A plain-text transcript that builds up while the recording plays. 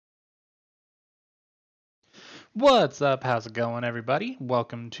What's up? How's it going, everybody?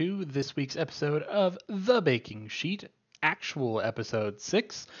 Welcome to this week's episode of The Baking Sheet, actual episode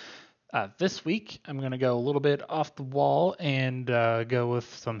 6. This week, I'm going to go a little bit off the wall and go with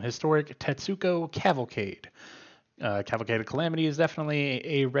some historic Tetsuko Cavalcade. Cavalcade of Calamity is definitely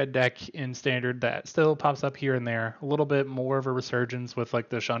a red deck in Standard that still pops up here and there. A little bit more of a resurgence with like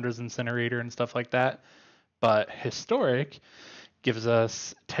the Chandra's Incinerator and stuff like that. But historic gives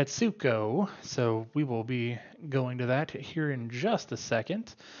us Tetsuko, so we will be going to that here in just a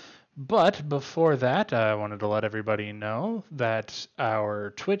second. But before that, I wanted to let everybody know that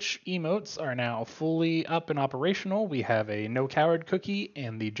our Twitch emotes are now fully up and operational. We have a No Coward cookie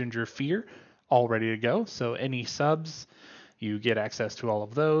and the Ginger Fear all ready to go. So any subs, you get access to all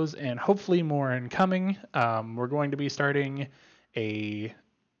of those, and hopefully more incoming. We're going to be starting a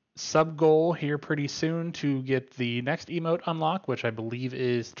sub goal here pretty soon to get the next emote unlock, which I believe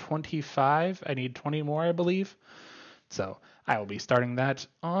is 25. I need 20 more, I believe. So I will be starting that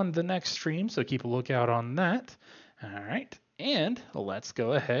on the next stream, so keep a lookout on that. All right, and let's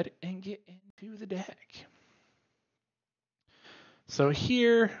go ahead and get into the deck. So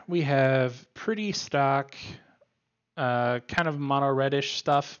here we have pretty stock, kind of mono reddish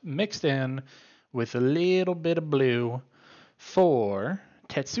stuff mixed in with a little bit of blue for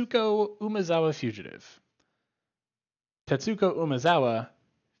Tetsuko Umezawa Fugitive. Tetsuko Umezawa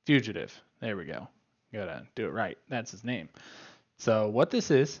Fugitive. There we go. Gotta do it right. That's his name. So what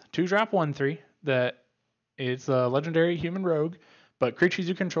this is, 2-drop 1/3, that it's a legendary human rogue, but creatures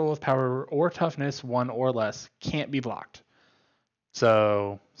you control with power or toughness 1 or less can't be blocked.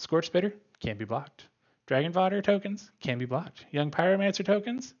 So Scorch Spitter can't be blocked. Dragon Fodder tokens can't be blocked. Young Pyromancer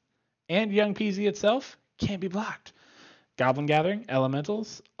tokens and Young PZ itself can't be blocked. Goblin Gathering,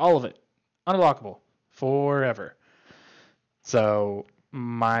 Elementals, all of it. Unblockable. Forever. So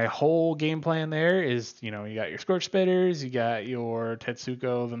my whole game plan there is, you got your Scorch Spitters, you got your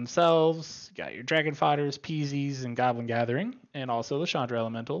Tetsuko themselves, you got your Dragon Fodders, PZs, and Goblin Gathering, and also the Chandra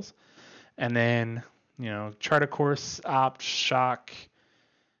Elementals. And then, chart a course, opt, shock,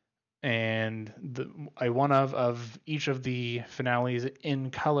 and a one of each of the finales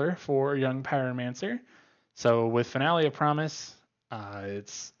in color for Young Pyromancer. So with Finale of Promise,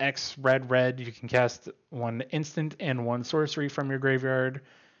 it's X red. You can cast 1 instant and 1 sorcery from your graveyard,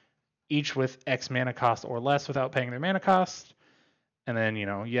 each with X mana cost or less without paying their mana cost. And then,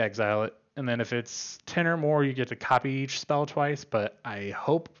 you exile it. And then if it's 10 or more, you get to copy each spell twice, but I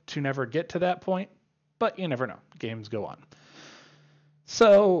hope to never get to that point. But you never know. Games go on.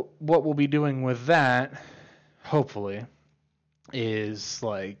 So what we'll be doing with that, hopefully, is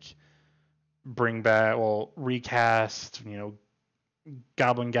like bring back, recast,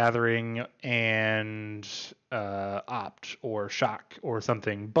 Goblin Gathering and Opt or Shock or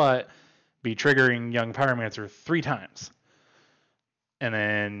something, but be triggering Young Pyromancer 3 times. And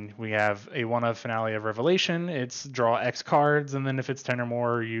then we have a 1-of Finale of Revelation. It's draw X cards, and then if it's 10 or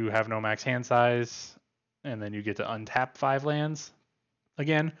more, you have no max hand size, and then you get to untap 5 lands.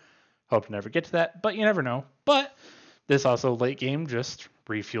 Again, hope to never get to that, but you never know. But this also late game just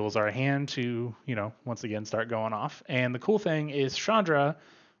refuels our hand to, once again start going off. And the cool thing is Chandra,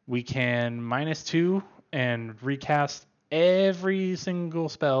 we can -2 and recast every single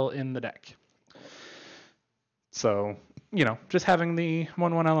spell in the deck. So, just having the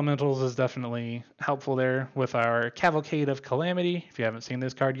 1/1 elementals is definitely helpful there with our Cavalcade of Calamity. If you haven't seen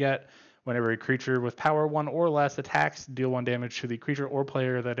this card yet, whenever a creature with power 1 or less attacks, deal 1 damage to the creature or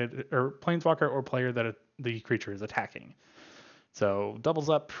player or planeswalker or player that the creature is attacking. So doubles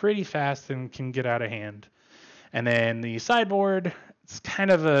up pretty fast and can get out of hand. And then the sideboard, it's kind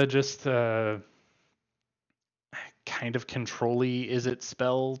of kind of control-y is it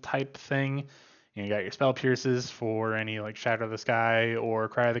spell type thing. You got your Spell Pierces for any like Shatter the Sky or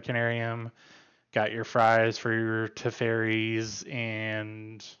Cry of the Canarium. Got your Fries for your Teferis,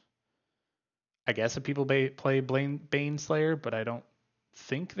 and I guess if people play Baneslayer, but I don't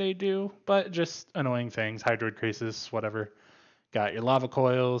think they do. But just annoying things, Hydroid Crisis, whatever. Got your Lava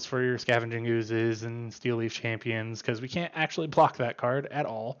Coils for your Scavenging Oozes and Steel Leaf Champions, because we can't actually block that card at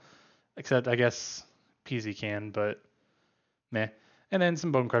all. Except, I guess, PZ can, but meh. And then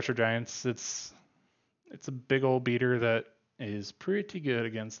some Bone Crusher Giants. It's a big old beater that is pretty good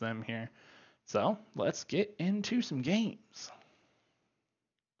against them here. So, let's get into some games.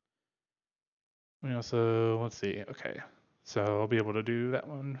 We also, let's see, okay. So, I'll be able to do that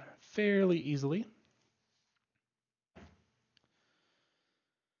one fairly easily.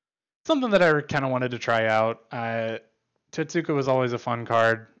 Something that I kind of wanted to try out. Tetsuko was always a fun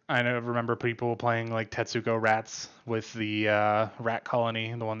card. I remember people playing like Tetsuko Rats with the rat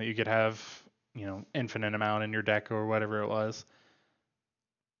colony, the one that you could have infinite amount in your deck or whatever it was.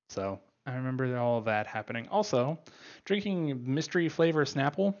 So I remember all of that happening. Also, drinking mystery flavor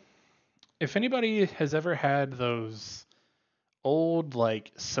Snapple. If anybody has ever had those old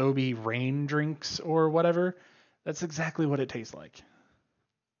like Sobe rain drinks or whatever, that's exactly what it tastes like.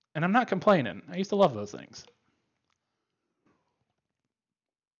 And I'm not complaining. I used to love those things.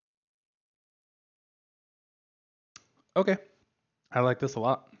 Okay. I like this a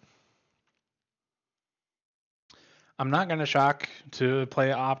lot. I'm not going to shock to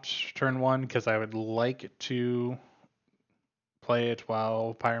play Opt turn 1 because I would like to play it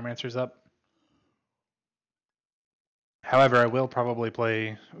while Pyromancer's up. However, I will probably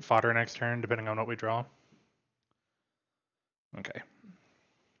play Fodder next turn depending on what we draw. Okay.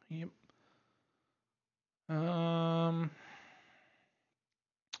 Yep.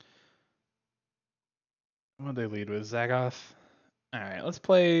 What do they lead with? Zagoth? Alright, let's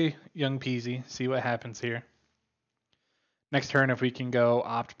play Young Peasy, see what happens here. Next turn, if we can go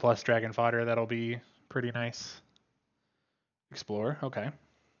Opt plus Dragon Fodder, that'll be pretty nice. Explore, okay.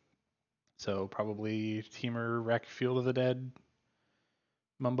 So probably Temur Rec Field of the Dead,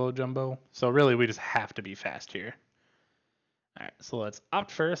 Mumbo Jumbo. So really, we just have to be fast here. Alright, so let's Opt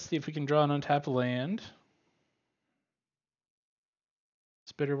first, see if we can draw an untapped land.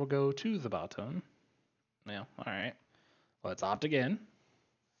 Spitter will go to the bottom. Yeah, alright. Let's Opt again.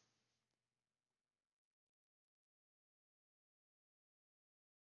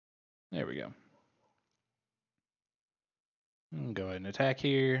 There we go. Go ahead and attack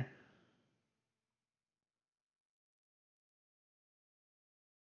here.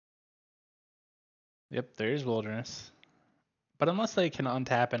 Yep, there's Wilderness. But unless they can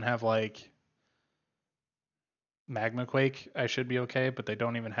untap and have like Magma Quake, I should be okay, but they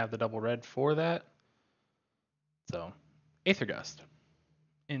don't even have the double red for that. So, Aether Gust.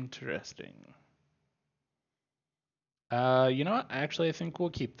 Interesting. You know what? Actually, I think we'll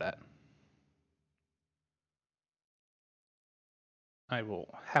keep that. I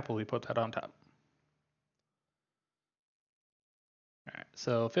will happily put that on top. Alright,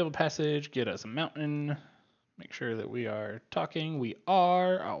 so Fabled Passage, get us a mountain. Make sure that we are talking. We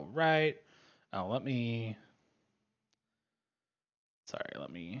are. Alright. Oh, let me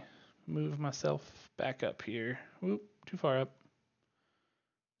move myself back up here. Whoop, too far up.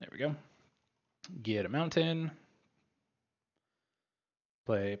 There we go. Get a mountain.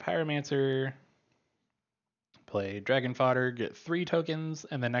 Play Pyromancer. Play Dragon Fodder, get 3 tokens,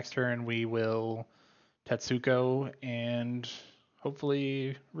 and the next turn we will Tetsuko and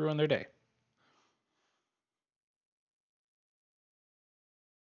hopefully ruin their day.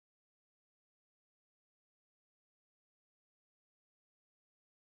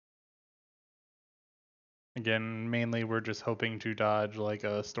 Again, mainly we're just hoping to dodge like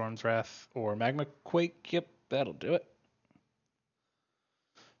a Storm's Wrath or Magma Quake. Yep, that'll do it.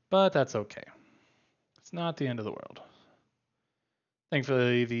 But that's okay. It's not the end of the world.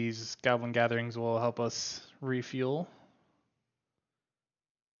 Thankfully, these Goblin Gatherings will help us refuel.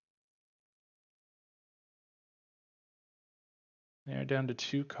 They're down to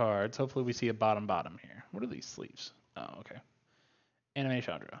 2 cards. Hopefully we see a bottom here. What are these sleeves? Oh, okay. Anime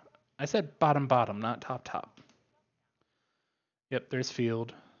Chandra. I said bottom, not top. Yep, there's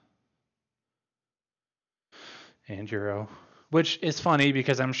Field. And Euro. Which is funny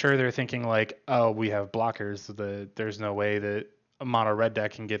because I'm sure they're thinking like, oh, we have blockers. There's no way that a mono red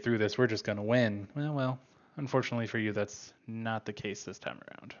deck can get through this. We're just going to win. Well, unfortunately for you, that's not the case this time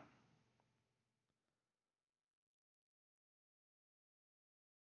around.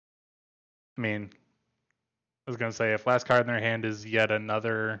 I mean, I was going to say, if last card in their hand is yet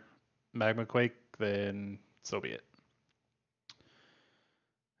another Magma Quake, then so be it.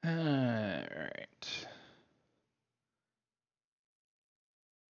 Alright.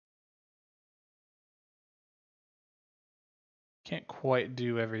 Can't quite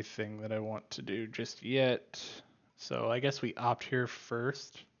do everything that I want to do just yet. So I guess we Opt here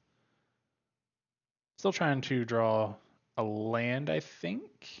first. Still trying to draw a land, I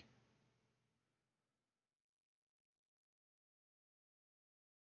think.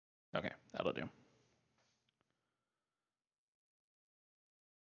 Okay, that'll do.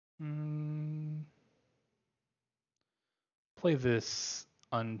 Play this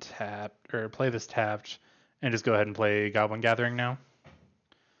untapped, or play this tapped, and just go ahead and play Goblin Gathering now.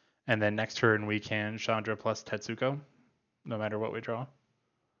 And then next turn we can Chandra plus Tetsuko, no matter what we draw.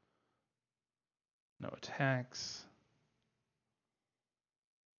 No attacks.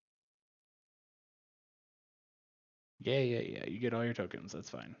 Yeah, you get all your tokens, that's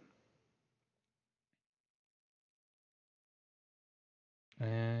fine.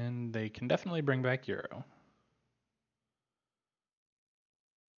 And they can definitely bring back Euro.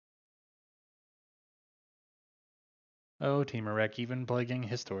 Oh, Temur Rec even plaguing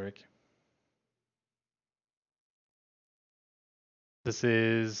Historic. This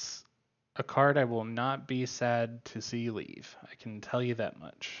is a card I will not be sad to see leave. I can tell you that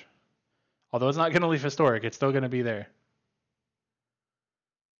much. Although it's not going to leave Historic, it's still going to be there.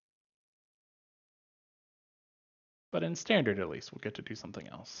 But in Standard, at least, we'll get to do something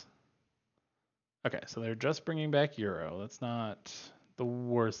else. Okay, so they're just bringing back Euro. That's not the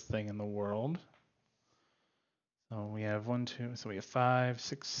worst thing in the world. So we have 1, 2, so we have 5,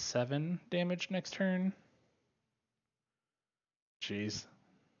 6, 7 damage next turn. Jeez.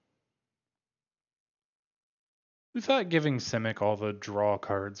 We thought giving Simic all the draw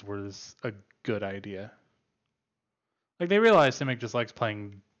cards was a good idea. Like, they realize Simic just likes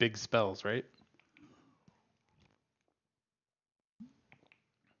playing big spells, right?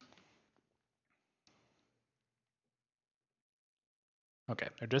 Okay,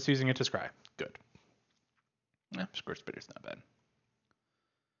 they're just using it to scry. Good. Squirt Spitter's not bad.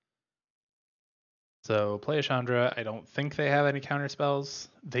 So play a Chandra. I don't think they have any counter spells.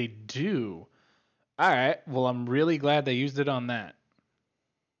 They do. Alright, well I'm really glad they used it on that.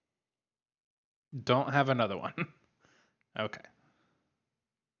 Don't have another one. Okay.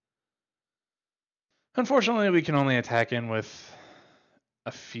 Unfortunately, we can only attack in with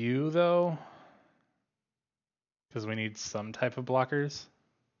a few, though. Because we need some type of blockers.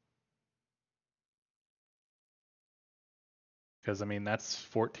 Because, I mean, that's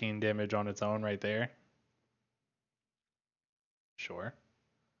 14 damage on its own right there. Sure.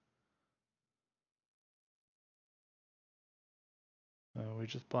 So we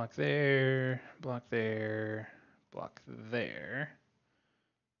just block there, block there, block there.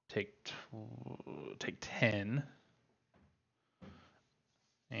 Take 10.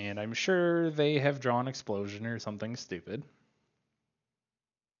 And I'm sure they have drawn Explosion or something stupid.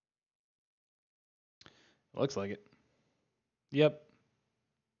 Looks like it. Yep.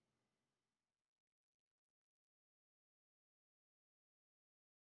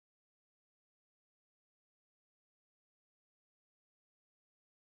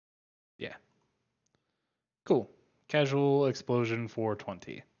 Yeah. Cool. Casual Explosion for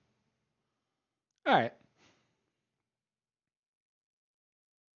 20. Alright.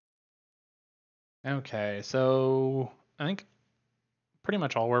 Okay, so I think pretty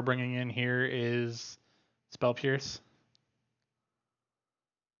much all we're bringing in here is Spell Pierce.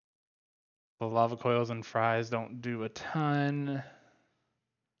 The Lava Coils and Fries don't do a ton.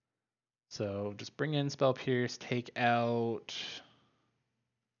 So just bring in Spell Pierce, take out...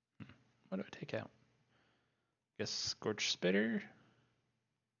 What do I take out? I guess Scorch Spitter.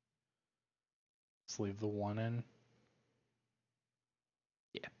 Let's leave the 1 in.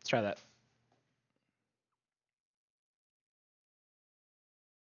 Yeah, let's try that.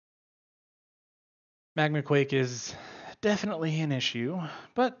 Magma Quake is definitely an issue,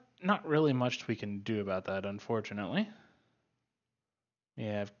 but not really much we can do about that, unfortunately. We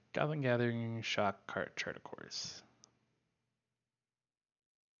have Goblin Gathering, Shock, Cart, Chart of Course.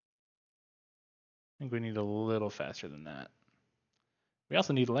 I think we need a little faster than that. We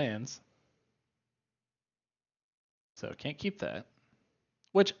also need lands. So can't keep that.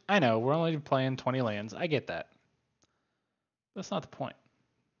 Which, I know, we're only playing 20 lands. I get that. That's not the point.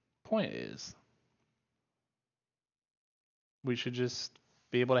 Point is, we should just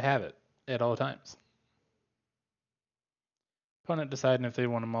be able to have it at all times. Opponent deciding if they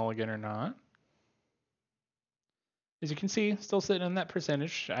want to mulligan or not. As you can see, still sitting in that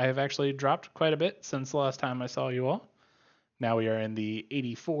percentage. I have actually dropped quite a bit since the last time I saw you all. Now we are in the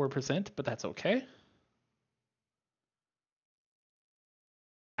 84%, but that's okay.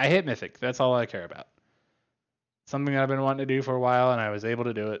 I hit Mythic. That's all I care about. Something I've been wanting to do for a while, and I was able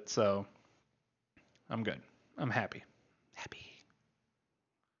to do it, so I'm good. I'm happy. Happy.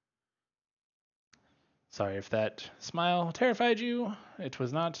 Sorry if that smile terrified you. It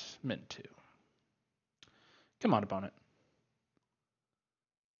was not meant to. Come on, opponent.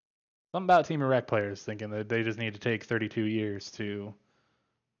 Something about Temur Rec players thinking that they just need to take 32 years to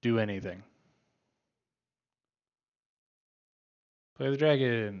do anything. Play the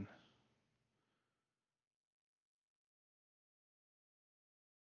dragon.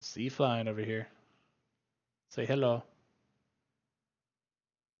 See you flying over here. Say hello.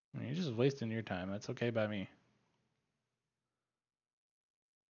 I mean, you're just wasting your time. That's okay by me.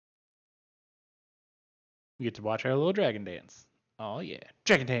 We get to watch our little dragon dance. Oh yeah,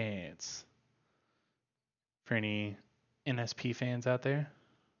 dragon dance. For any NSP fans out there.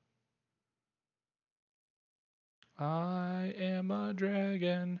 I am a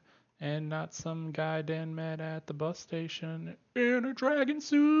dragon, and not some guy Dan met at the bus station in a dragon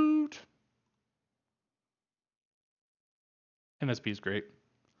suit. NSP is great.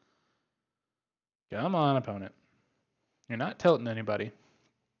 Come on, opponent. You're not tilting anybody.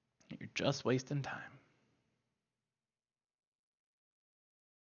 You're just wasting time.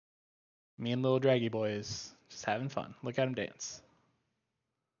 Me and little draggy boys just having fun. Look at him dance.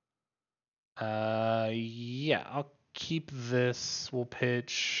 Yeah, I'll keep this. We'll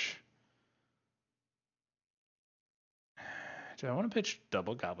pitch. Do I want to pitch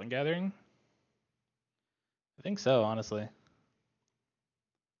double Goblin Gathering? I think so, honestly.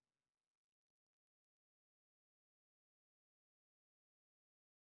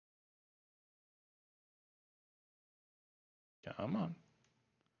 Come on.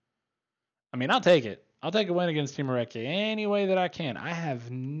 I mean, I'll take it. I'll take a win against Temur Rec any way that I can. I have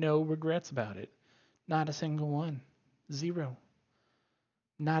no regrets about it. Not a single one. Zero.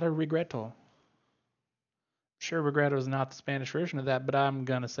 Not a regretto. Sure, regretto is not the Spanish version of that, but I'm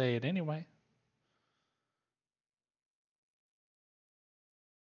going to say it anyway.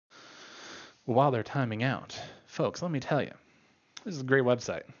 While they're timing out, folks, let me tell you, this is a great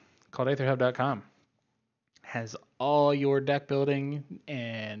website called aetherhub.com. Has all your deck building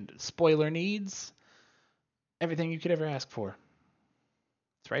and spoiler needs, everything you could ever ask for.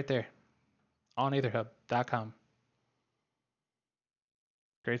 It's right there on aetherhub.com.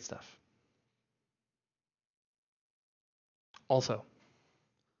 Great stuff. Also,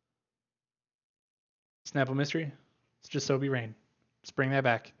 Snapple Mystery, it's just Sobi Rain. Let's bring that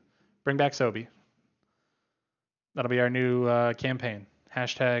back. Bring back Sobi. That'll be our new campaign.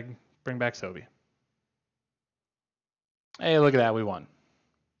 Hashtag bring back Sobi. Hey, look at that. We won.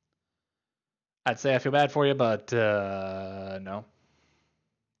 I'd say I feel bad for you, but no.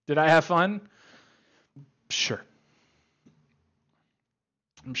 Did I have fun? Sure.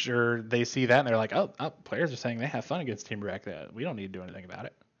 I'm sure they see that and they're like, oh, players are saying they have fun against Temur Rec. We don't need to do anything about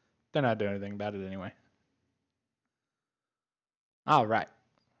it. They're not doing anything about it anyway. All right.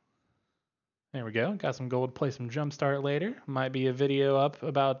 There we go. Got some gold to play some Jumpstart later. Might be a video up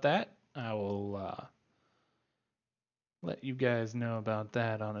about that. I will let you guys know about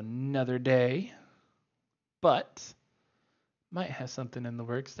that on another day. But might have something in the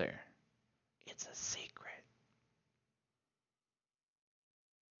works there. It's a secret.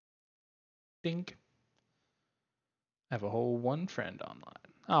 Dink. I have a whole one friend online.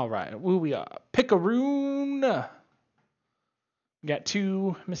 All right, who we are? Picaroon. We got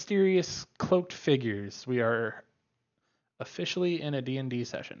two mysterious cloaked figures. We are officially in a D&D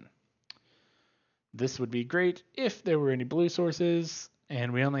session. This would be great if there were any blue sources,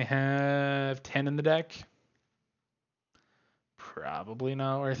 and we only have 10 in the deck. Probably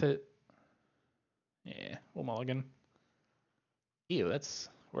not worth it. Yeah, we'll mulligan. Ew, that's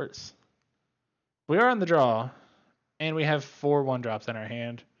worse. We are on the draw, and we have 4 1-drops in our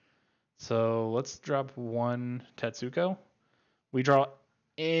hand. So let's drop 1 Tetsuko. We draw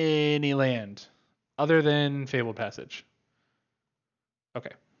any land other than Fabled Passage.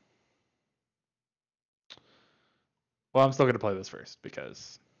 Okay. Well, I'm still going to play this first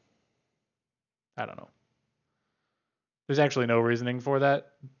because I don't know. There's actually no reasoning for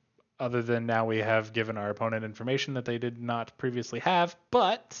that other than now we have given our opponent information that they did not previously have,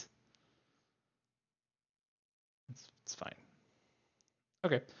 but it's fine.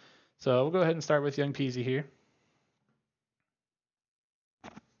 Okay, so we'll go ahead and start with Young Peasy here.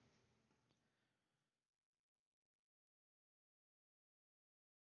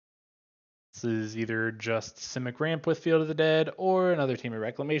 This is either just Simic Ramp with Field of the Dead, or another Team of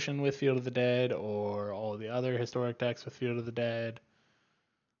Reclamation with Field of the Dead, or all the other historic decks with Field of the Dead.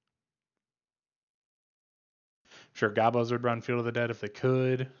 Sure, Gabos would run Field of the Dead if they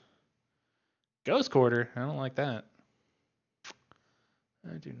could. Ghost Quarter, I don't like that.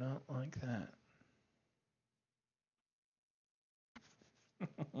 I do not like that.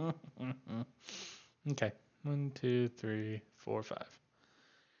 Okay, 1, 2, 3, 4, 5.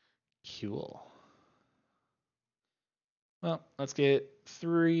 Cool. Well, let's get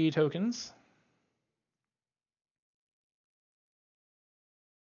 3 tokens.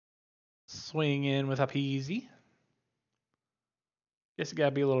 Swing in with a peasy. Guess you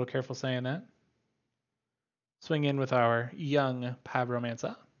gotta be a little careful saying that. Swing in with our young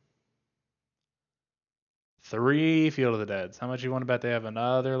Pavromancer. 3 Field of the Deads. How much you want to bet they have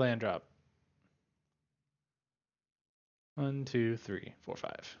another land drop? 1, 2, 3, 4,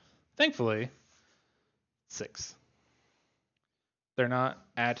 5. Thankfully, 6. They're not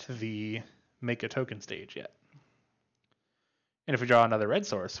at the make a token stage yet. And if we draw another red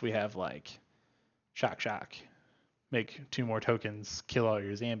source, we have like Shock. make 2 more tokens, kill all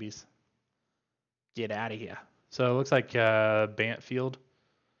your zombies. Get out of here. So it looks like Bant Field,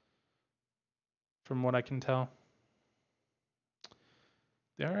 from what I can tell.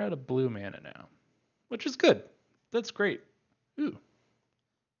 They are out of blue mana now, which is good. That's great. Ooh,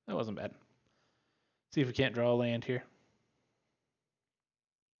 that wasn't bad. See if we can't draw a land here.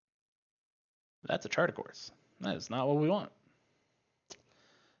 That's a Charter Course. That is not what we want.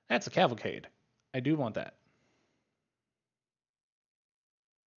 That's a Cavalcade. I do want that.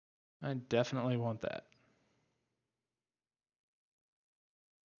 I definitely want that.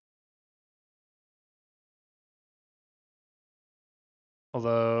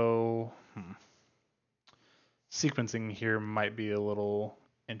 Although, sequencing here might be a little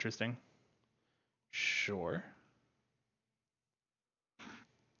interesting. Sure. I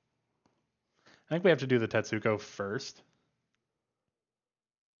think we have to do the Tetsuko first.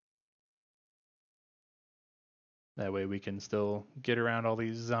 That way we can still get around all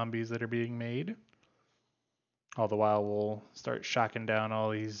these zombies that are being made. All the while we'll start shocking down all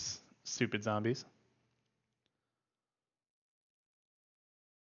these stupid zombies.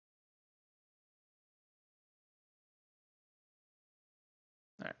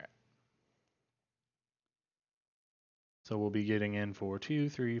 All right. So we'll be getting in for 2,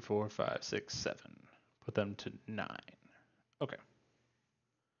 3, 4, 5, 6, 7. Put them to 9. Okay.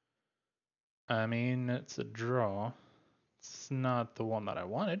 I mean, it's a draw. It's not the one that I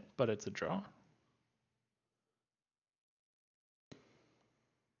wanted, but it's a draw.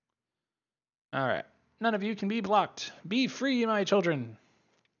 All right. None of you can be blocked. Be free, my children.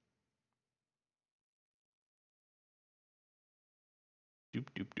 Doop,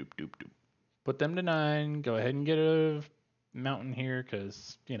 doop, doop, doop, doop. Put them to 9. Go ahead and get a mountain here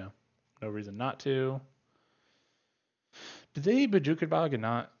because, no reason not to. Did they Bajukabog and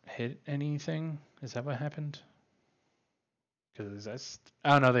not hit anything? Is that what happened? Because that's...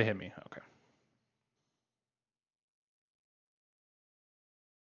 Oh, no, they hit me. Okay.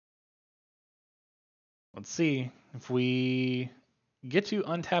 Let's see. If we get to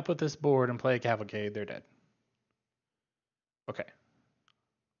untap with this board and play a Cavalcade, they're dead. Okay.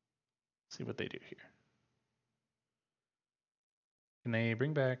 Let's see what they do here. Can they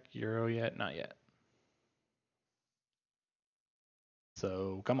bring back Euro yet? Not yet.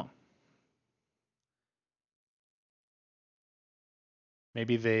 So, come on.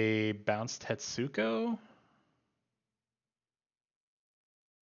 Maybe they bounce Tetsuko?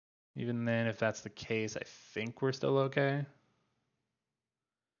 Even then, if that's the case, I think we're still okay.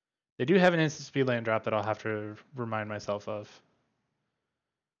 They do have an instant speed land drop that I'll have to remind myself of.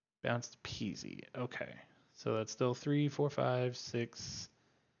 Bounced Peasy. Okay. So that's still 3, 4, 5, 6,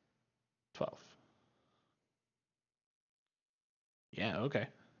 12. Yeah, okay.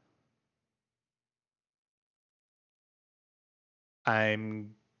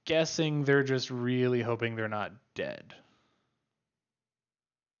 I'm guessing they're just really hoping they're not dead.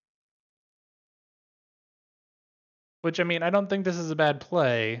 Which, I mean, I don't think this is a bad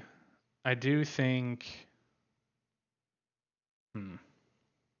play. I do think... I'm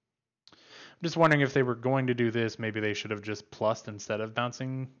just wondering if they were going to do this, maybe they should have just plussed instead of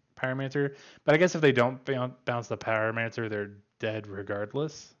bouncing Pyromancer. But I guess if they don't bounce the Pyromancer, they're dead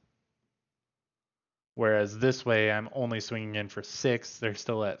regardless. Whereas this way, I'm only swinging in for 6. They're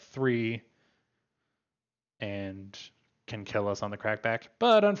still at 3 and can kill us on the crackback.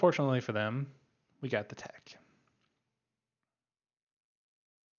 But unfortunately for them, we got the tech.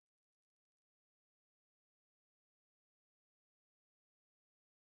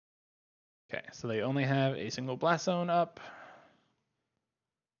 Okay, so they only have a single Blast Zone up.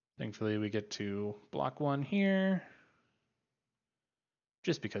 Thankfully, we get to block 1 here.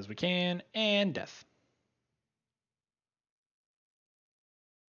 Just because we can. And death.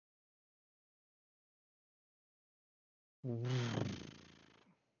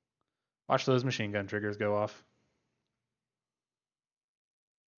 Watch those machine gun triggers go off.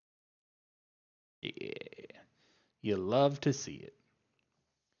 Yeah. You love to see it.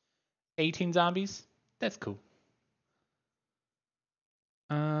 18 zombies? That's cool.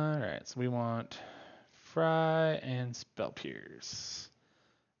 Alright, so we want Fry and Spell Pierce.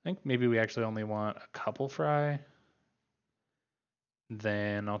 I think maybe we actually only want a couple Fry.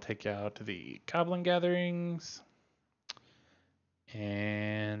 Then I'll take out the Goblin Gatherings.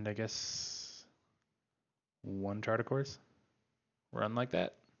 And I guess 1 Charter Course. Run like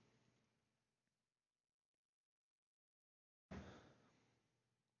that.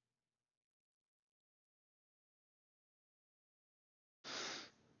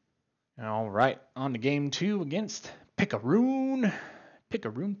 All right, on to game 2 against Picaroon.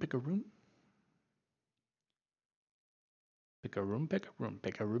 Picaroon. Pick a room, pick a room,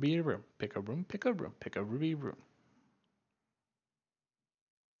 pick a ruby room, pick a room, pick a room, pick a ruby room.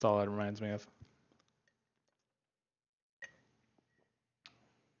 That's all it reminds me of.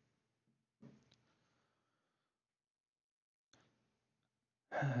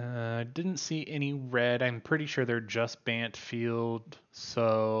 Didn't see any red. I'm pretty sure they're just Bant Field,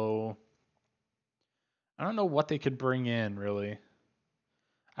 so I don't know what they could bring in, really.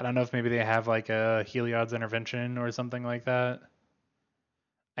 I don't know if maybe they have like a Heliod's intervention or something like that.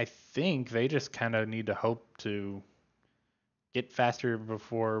 I think they just kind of need to hope to get faster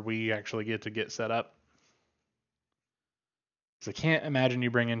before we actually get set up. So I can't imagine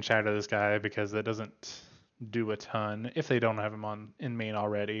you bring in Shadow this guy because that doesn't do a ton if they don't have him on in main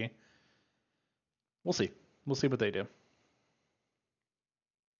already. We'll see. We'll see what they do.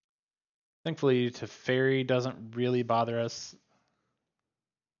 Thankfully, Teferi doesn't really bother us.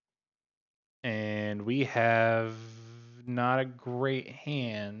 And we have not a great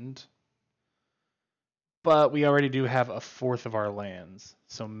hand, but we already do have a fourth of our lands.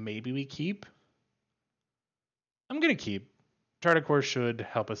 So maybe we keep? I'm going to keep. Charter Course should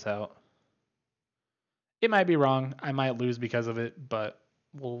help us out. It might be wrong. I might lose because of it, but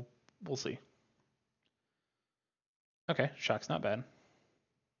we'll see. Okay, shock's not bad.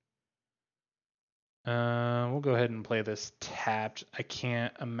 We'll go ahead and play this tapped. I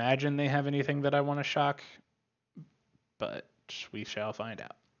can't imagine they have anything that I want to shock, but we shall find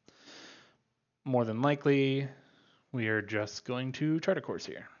out. More than likely, we are just going to Charter Course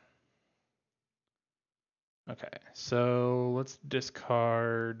here. Okay, so let's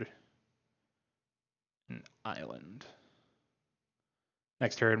discard an island.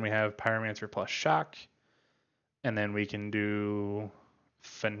 Next turn we have Pyromancer plus Shock, and then we can do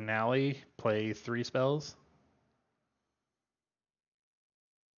Finale, play 3 spells.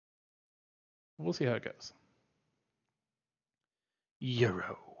 We'll see how it goes.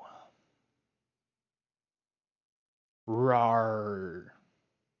 Euro. Rar.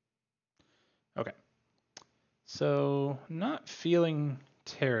 Okay. So, not feeling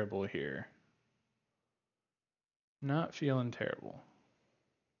terrible here. Not feeling terrible.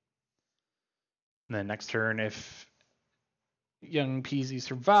 And then next turn, if Young Peasy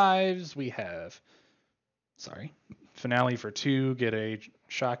survives, we have, Finale for 2, get a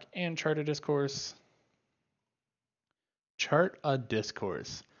Shock and Chart a Discourse. Chart a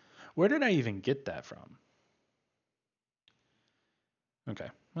Discourse. Where did I even get that from? Okay,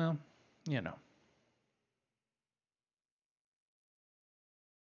 well, you know.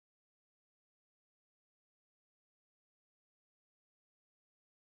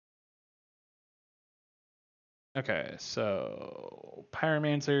 Okay, so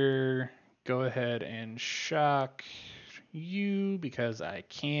Pyromancer, go ahead and shock you because I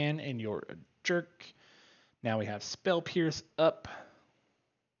can and you're a jerk. Now we have Spell Pierce up.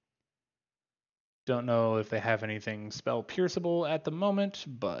 Don't know if they have anything spell pierceable at the moment,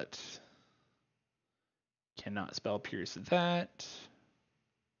 but cannot spell pierce that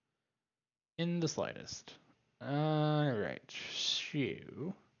in the slightest. Alright,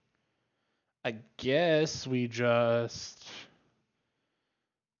 shoo. I guess we just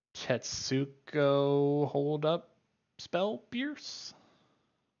Tetsuko hold up spell pierce.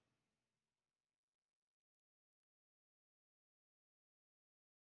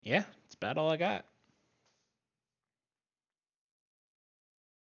 Yeah, it's about all I got.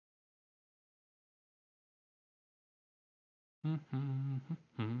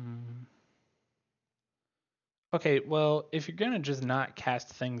 Okay, well, if you're gonna just not cast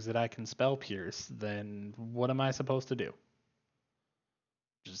things that I can spell pierce, then what am I supposed to do?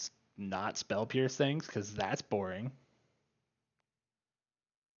 Just not spell pierce things? Because that's boring.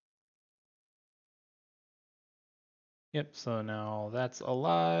 Yep, so now that's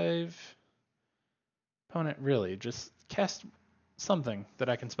alive. Opponent, really, just cast something that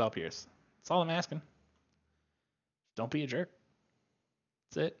I can spell pierce. That's all I'm asking. Don't be a jerk.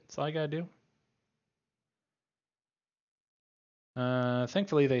 That's it. That's all I gotta do.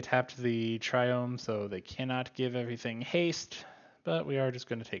 Thankfully, they tapped the Triome, so they cannot give everything haste, but we are just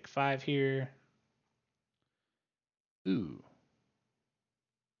going to take 5 here. Ooh.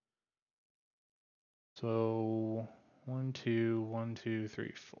 So 1, 2, 1, 2,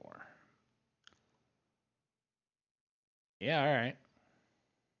 3, 4. Yeah, all right.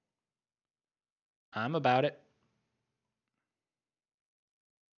 I'm about it.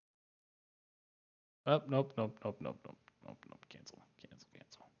 Oh, nope, nope, nope, nope, nope, nope, nope. Cancel, cancel,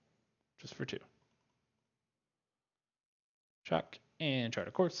 cancel. Just for 2. Shock and chart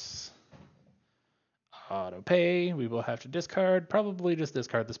a course. Auto pay. We will have to discard. Probably just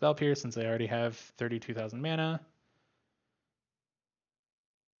discard the spell pierce since they already have 32,000 mana.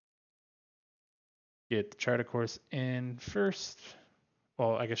 Get the charter course in first.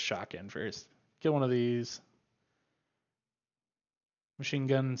 Well, I guess shock in first. Get one of these. Machine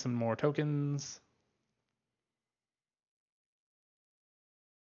gun, some more tokens.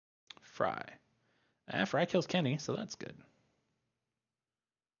 Fry. Fry kills Kenny, so that's good.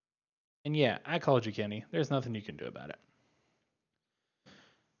 And yeah, I called you Kenny. There's nothing you can do about it.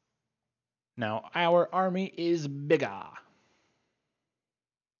 Now, our army is bigger.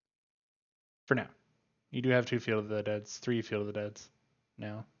 For now. You do have 2 Field of the Deads, 3 Field of the Deads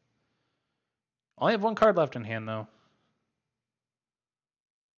now. Only have 1 card left in hand, though.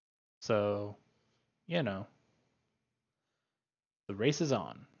 So, you know. The race is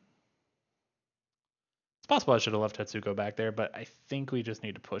on. It's possible I should have left Tetsuko back there, but I think we just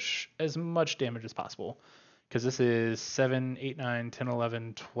need to push as much damage as possible. Because this is 7, 8, 9, 10,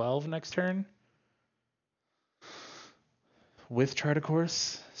 11, 12 next turn. With Charter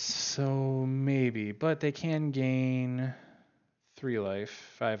Course. So maybe. But they can gain 3 life,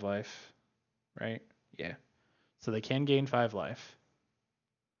 5 life. Right? Yeah. So they can gain 5 life.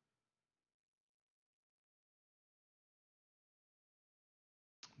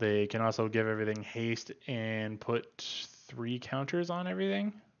 They can also give everything haste and put 3 counters on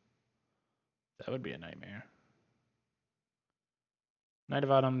everything. That would be a nightmare. Knight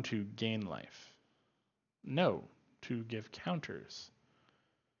of Autumn to gain life. No, to give counters.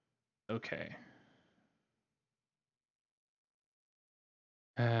 Okay.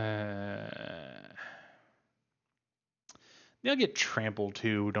 They'll get trampled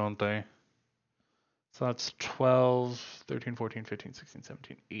too, don't they? So that's 12, 13, 14, 15, 16,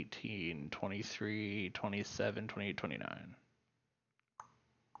 17, 18, 23, 27, 28, 29.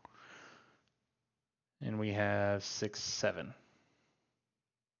 And we have 6, 7.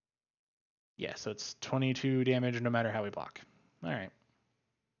 Yeah, so it's 22 damage no matter how we block. All right.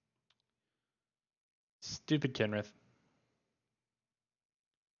 Stupid Kenrith.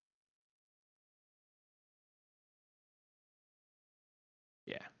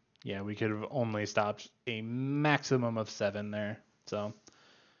 Yeah. Yeah, we could have only stopped a maximum of 7 there. So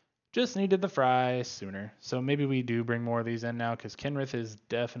just needed the fry sooner. So maybe we do bring more of these in now because Kenrith is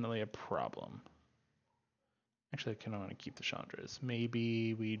definitely a problem. Actually, I kind of want to keep the Chandras.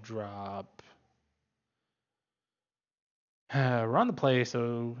 Maybe we drop... we're on the play,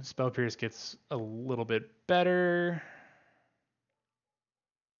 so Spell Pierce gets a little bit better.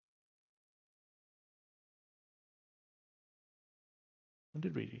 When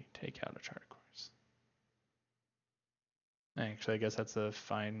did we take out a Charter Course? Actually, I guess that's a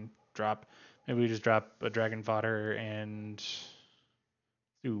fine drop. Maybe we just drop a Dragon Fodder and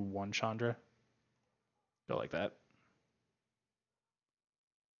do 1 Chandra. Go like that.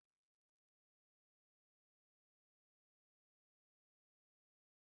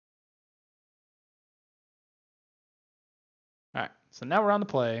 All right, so now we're on the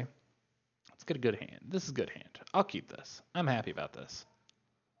play. Let's get a good hand. This is a good hand. I'll keep this. I'm happy about this.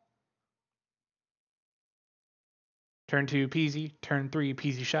 Turn 2, Peasy. Turn 3,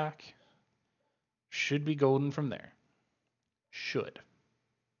 Peasy Shock. Should be golden from there. Should.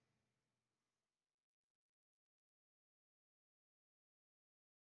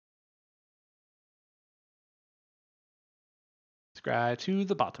 Scry to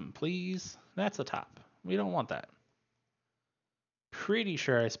the bottom, please. That's the top. We don't want that. Pretty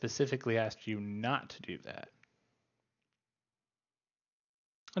sure I specifically asked you not to do that.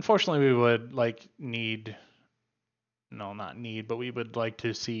 Unfortunately, we would need... No, not need, but we would like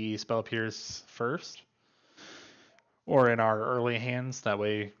to see Spell Pierce first. Or in our early hands. That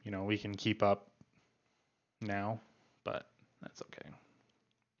way, we can keep up now. But that's okay.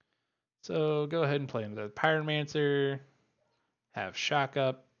 So go ahead and play the Pyromancer. Have Shock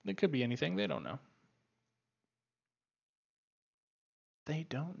up. It could be anything. They don't know. They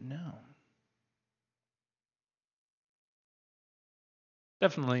don't know.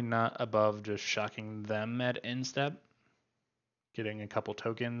 Definitely not above just shocking them at end step. Getting a couple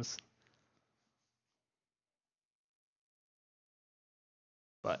tokens.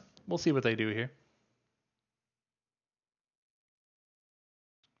 But we'll see what they do here.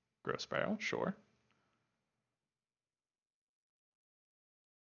 Growth Spiral, sure.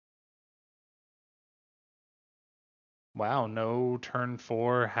 Wow, no turn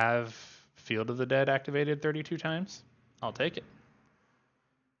 4 have Field of the Dead activated 32 times? I'll take it.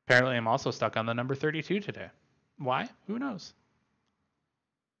 Apparently I'm also stuck on the number 32 today. Why? Who knows?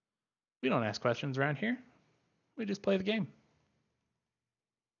 We don't ask questions around here. We just play the game.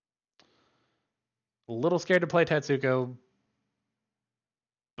 A little scared to play Tetsuko,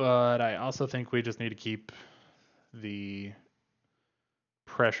 but I also think we just need to keep the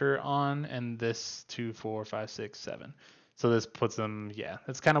pressure on, and this 2, 4, 5, 6, 7. So this puts them, yeah,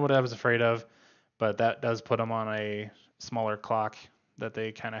 that's kind of what I was afraid of, but that does put them on a smaller clock that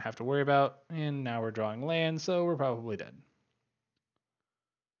they kind of have to worry about. And now we're drawing land, so we're probably dead.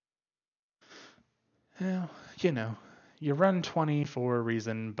 Well, you know, you run 20 for a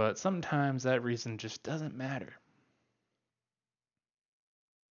reason, but sometimes that reason just doesn't matter.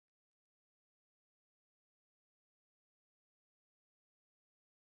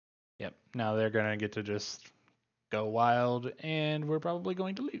 Yep, now they're going to get to just go wild, and we're probably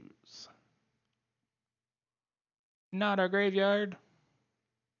going to lose. Not our graveyard.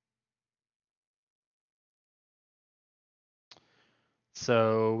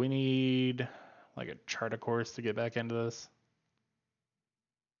 So we need like a chart of course to get back into this.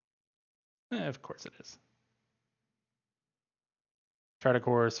 Of course it is. Chart of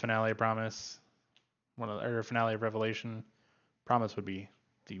course, finale of promise, or finale of revelation. Promise would be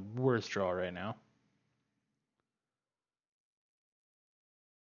the worst draw right now.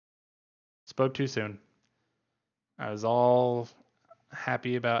 Spoke too soon. I was all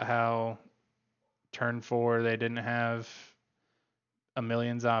happy about how turn 4 they didn't have a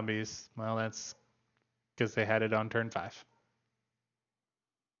million zombies. Well, that's because they had it on turn 5.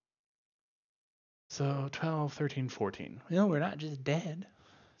 So 12, 13, 14. Well, we're not just dead,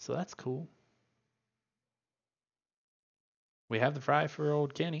 so that's cool. We have the fry for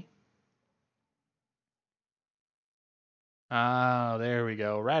old Kenny. Oh, there we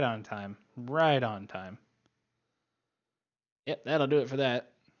go. Right on time. Right on time. Yep, that'll do it for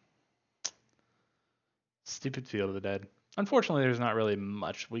that. Stupid Field of the Dead. Unfortunately, there's not really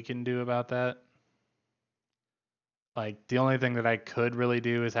much we can do about that. Like, the only thing that I could really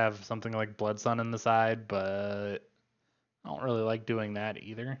do is have something like Blood Sun in the side, but I don't really like doing that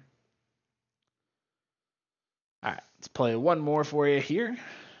either. All right, let's play one more for you here.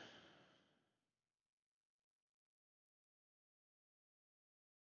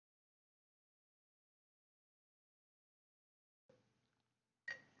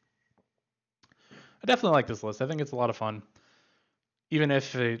 I definitely like this list. I think it's a lot of fun. Even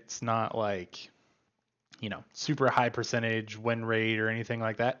if it's not like, super high percentage win rate or anything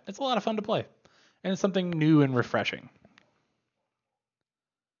like that, it's a lot of fun to play. And it's something new and refreshing.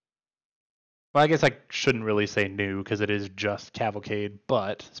 Well, I guess I shouldn't really say new because it is just Cavalcade,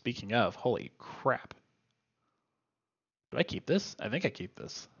 but speaking of, holy crap. Do I keep this? I think I keep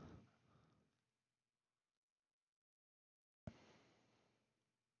this.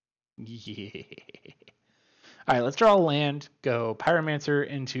 Yeah. All right, let's draw a land, go Pyromancer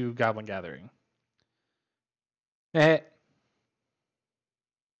into Goblin Gathering. Eh.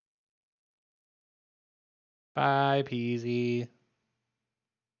 Bye, peasy.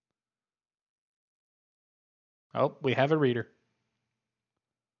 Oh, we have a reader.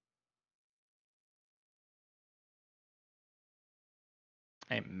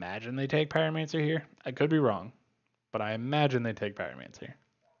 I imagine they take Pyromancer here. I could be wrong, but I imagine they take Pyromancer.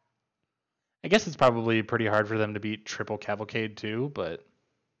 I guess it's probably pretty hard for them to beat triple Cavalcade too, but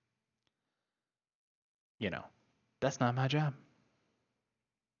that's not my job.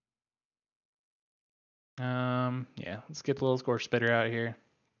 Yeah, let's get the little score spitter out here.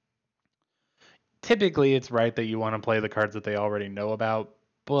 Typically, it's right that you want to play the cards that they already know about,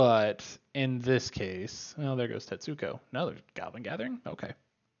 but in this case, oh, there goes Tetsuko. No, there's Goblin Gathering? Okay.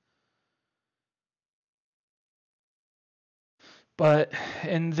 But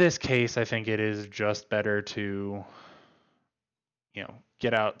in this case, I think it is just better to,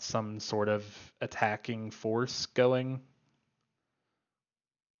 get out some sort of attacking force going.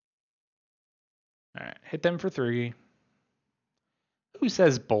 All right, hit them for 3. Who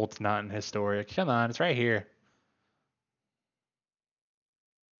says Bolt's not in Historic? Come on, it's right here.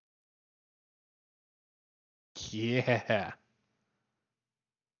 Yeah.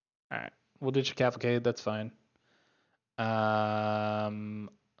 All right, we'll ditch a Cavalcade. That's fine.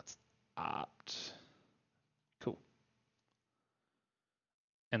 Let's opt. Cool.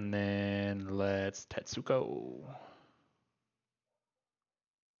 And then let's Tetsuko.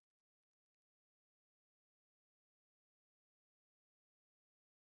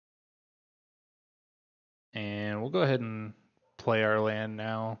 And we'll go ahead and play our land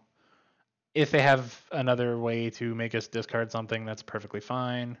now. If they have another way to make us discard something, that's perfectly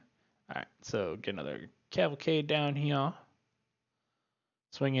fine. All right, so get another Cavalcade down here.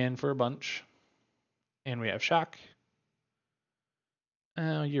 Swing in for a bunch. And we have Shock.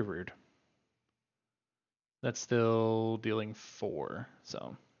 Oh, you're rude. That's still dealing 4,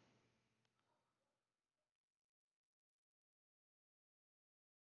 so.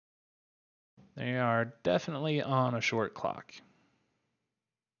 They are definitely on a short clock.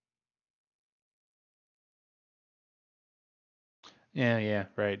 Yeah,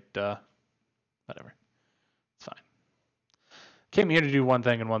 right. Duh. Whatever. It's fine. Came here to do one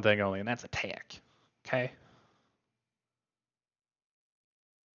thing and one thing only, and that's attack. Okay?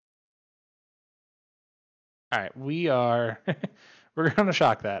 Alright, we are... We're going to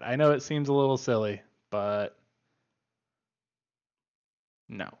shock that. I know it seems a little silly, but...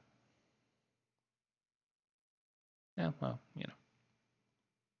 No. Yeah, well, you know.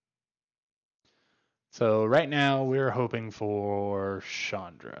 So right now we're hoping for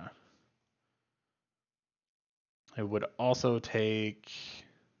Chandra. It would also take...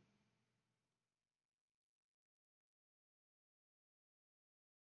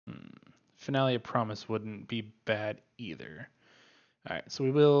 Finale of Promise wouldn't be bad either. Alright, so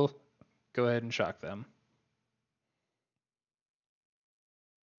we will go ahead and shock them.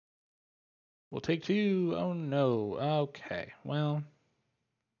 We'll take 2. Oh no. Okay, well...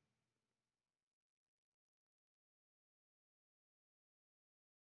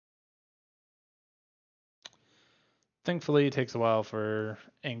 Thankfully, it takes a while for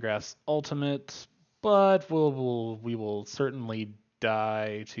Angrath's ultimate, but we will certainly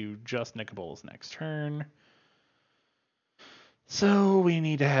die to just Nickabol's next turn. So we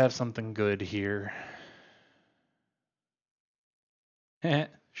need to have something good here.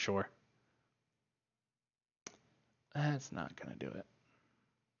 Sure. That's not going to do it.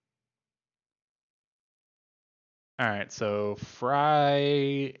 All right, so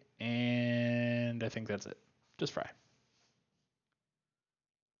Fry, and I think that's it. Just Fry.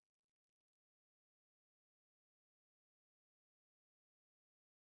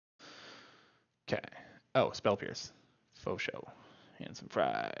 Okay. Oh, Spell Pierce. Faux show. And some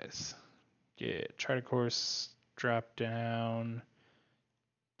fries. Get Charter Course, drop down,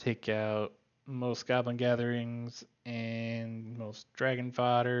 take out most Goblin Gatherings and most Dragon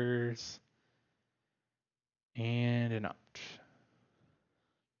Fodders, and an opt.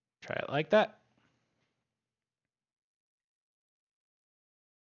 Try it like that.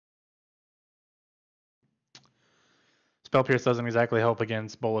 Spell Pierce doesn't exactly help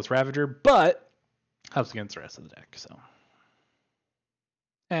against Bolus Ravager, but helps against the rest of the deck, so.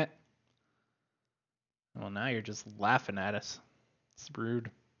 Well, now you're just laughing at us. It's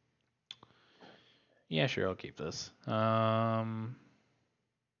rude. Yeah, sure, I'll keep this.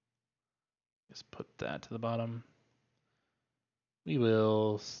 Just put that to the bottom. We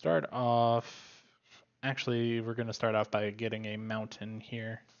will start off. Actually, we're going to start off by getting a mountain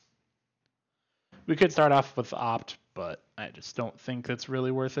here. We could start off with opt, but I just don't think that's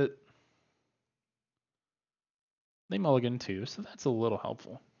really worth it. They mulligan too, so that's a little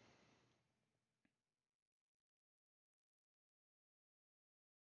helpful.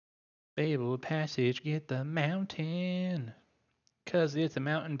 Fabled Passage, get the mountain, 'cause it's a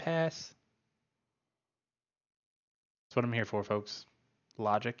mountain pass. That's what I'm here for, folks.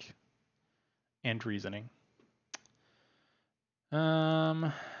 Logic and reasoning.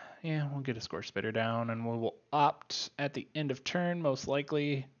 Yeah, we'll get a Score Spitter down, and we will opt at the end of turn, most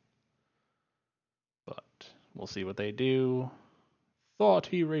likely. But we'll see what they do.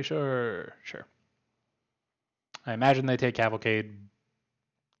 Thought Eraser. Sure. I imagine they take Cavalcade.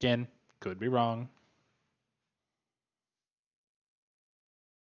 Again, could be wrong.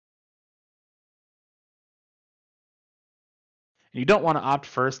 You don't want to opt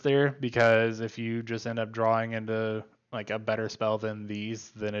first there, because if you just end up drawing into like a better spell than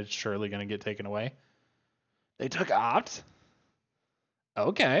these, then it's surely going to get taken away. They took opt?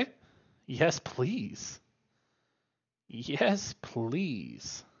 Okay. Yes, please. Yes,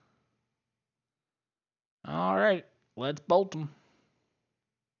 please. All right, let's bolt them.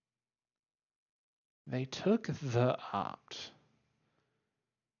 They took the opt.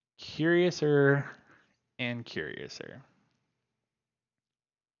 Curiouser and Curiouser.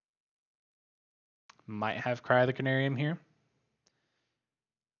 Might have Cry the Canarium here.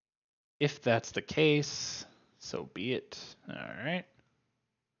 If that's the case, so be it. All right.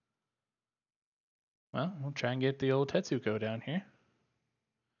 Well, we'll try and get the old Tetsuko down here.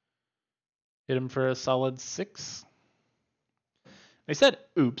 Hit him for a solid 6. They said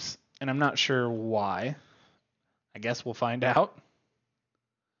oops, and I'm not sure why. I guess we'll find out.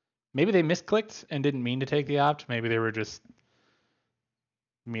 Maybe they misclicked and didn't mean to take the opt. Maybe they were just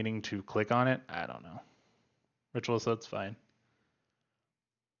meaning to click on it. I don't know. Ritual, so it's fine.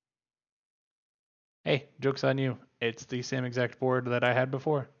 Hey, joke's on you. It's the same exact board that I had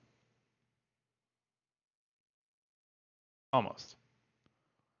before. Almost.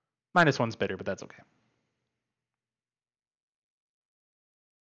 -1's bitter, but that's okay.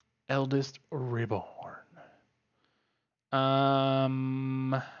 Eldest Reborn.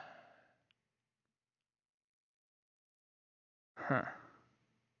 Huh.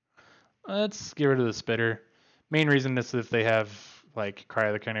 Let's get rid of the spitter. Main reason is if they have like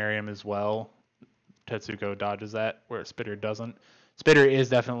Cry the Canarium as well, Tetsuko dodges that, where spitter doesn't. Spitter is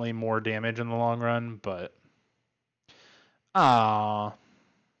definitely more damage in the long run, but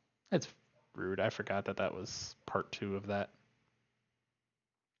it's rude. I forgot that that was part 2 of that.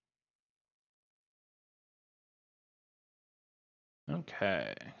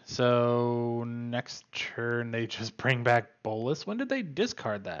 Okay, so next turn they just bring back Bolus. When did they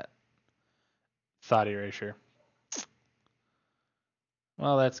discard that? Thought Erasure.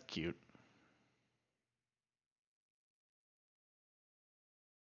 Well, that's cute.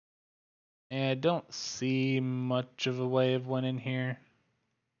 And I don't see much of a way of winning here.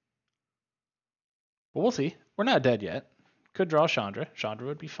 But we'll see. We're not dead yet. Could draw Chandra. Chandra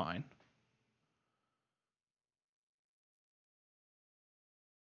would be fine.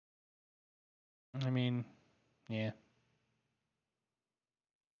 I mean, yeah.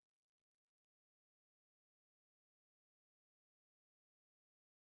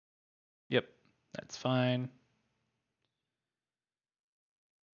 Yep, that's fine.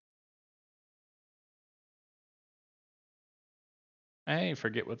 I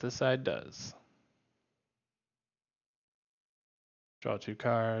forget what this side does. Draw 2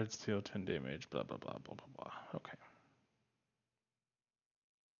 cards, deal 10 damage, blah, blah, blah, blah, blah, blah. Okay.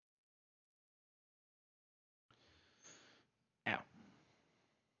 Ow.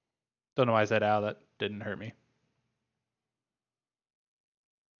 Don't know why I said ow, that didn't hurt me.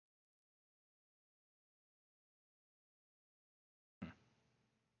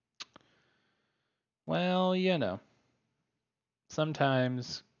 Well, you know.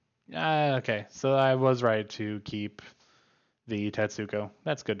 Sometimes. Okay, so I was right to keep the Tetsuko.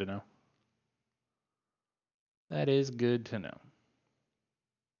 That's good to know. That is good to know.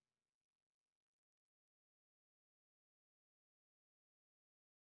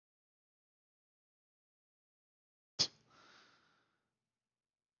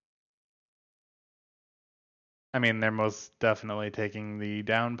 I mean, they're most definitely taking the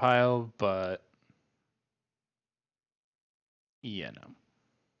down pile, but you know.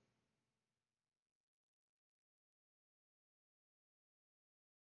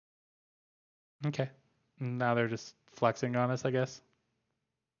 Okay. Now they're just flexing on us, I guess.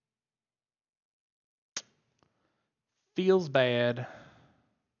 Feels bad.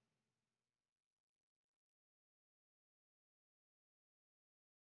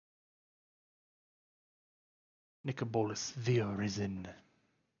 Nicobolus the Arisen.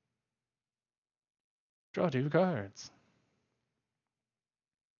 Draw 2 cards.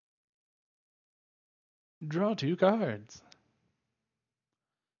 Draw 2 cards.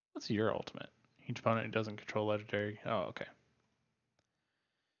 What's your ultimate? Each opponent who doesn't control legendary. Oh, okay.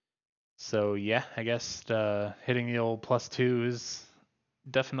 So yeah, I guess hitting the old +2 is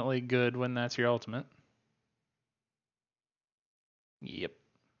definitely good when that's your ultimate. Yep.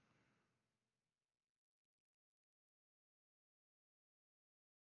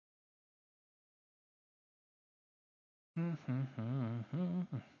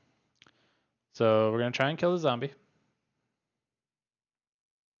 So we're gonna try and kill the zombie.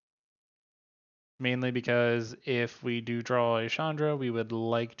 Mainly because if we do draw a Chandra, we would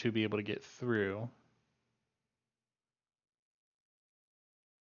like to be able to get through.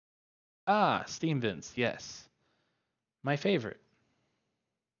 Ah, Steam Vents, yes. My favorite.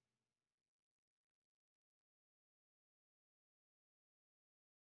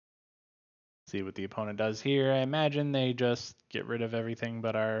 See what the opponent does here. I imagine they just get rid of everything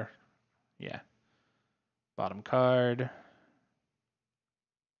but our, yeah, bottom card.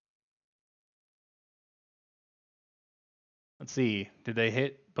 Let's see. Did they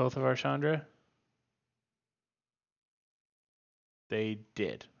hit both of our Chandra? They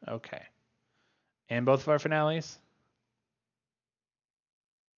did. Okay. And both of our finales?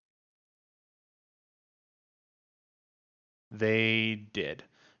 They did.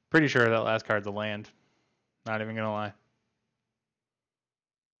 Pretty sure that last card's a land. Not even gonna lie.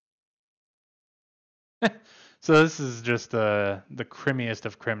 So this is just the crimiest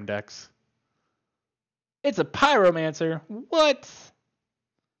of crim decks. It's a Pyromancer. What?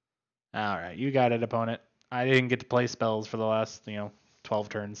 All right, you got it, opponent. I didn't get to play spells for the last, 12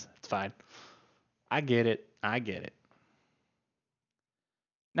 turns. It's fine. I get it. I get it.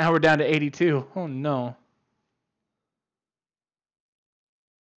 Now we're down to 82. Oh no.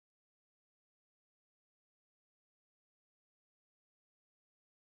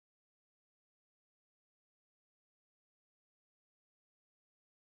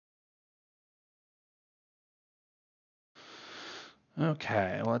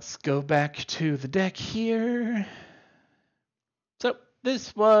 Okay, let's go back to the deck here.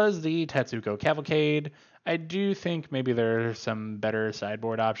 this was the Tetsuko Cavalcade. I do think maybe there are some better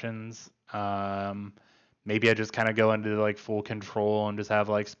sideboard options. Maybe I just kind of go into like full control and just have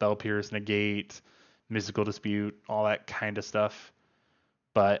like Spell Pierce, Negate, Mystical Dispute, all that kind of stuff.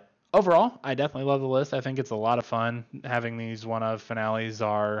 But overall, I definitely love the list. I think it's a lot of fun. Having these one of finales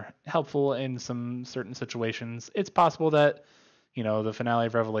are helpful in some certain situations. It's possible that, the finale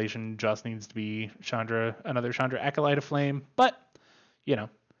of Revelation just needs to be another Chandra Acolyte of Flame, but, you know,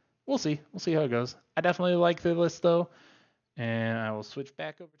 we'll see. We'll see how it goes. I definitely like the list though, and I will switch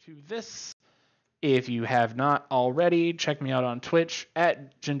back over to this. If you have not already, check me out on Twitch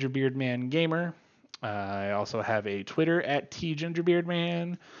at GingerbeardManGamer. I also have a Twitter at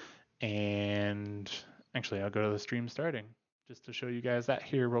TGingerbeardman. And actually, I'll go to the stream starting just to show you guys that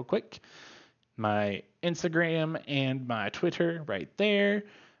here real quick. My Instagram and my Twitter right there.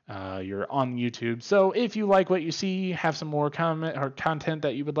 You're on YouTube. So if you like what you see, have some more comment or content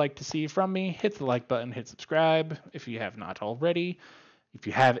that you would like to see from me, hit the like button, hit subscribe if you have not already. If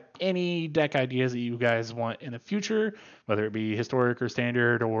you have any deck ideas that you guys want in the future, whether it be historic or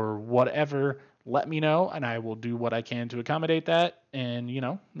standard or whatever, let me know and I will do what I can to accommodate that. And,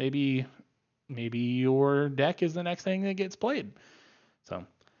 maybe your deck is the next thing that gets played. So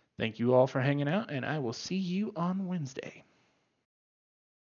thank you all for hanging out and I will see you on Wednesday.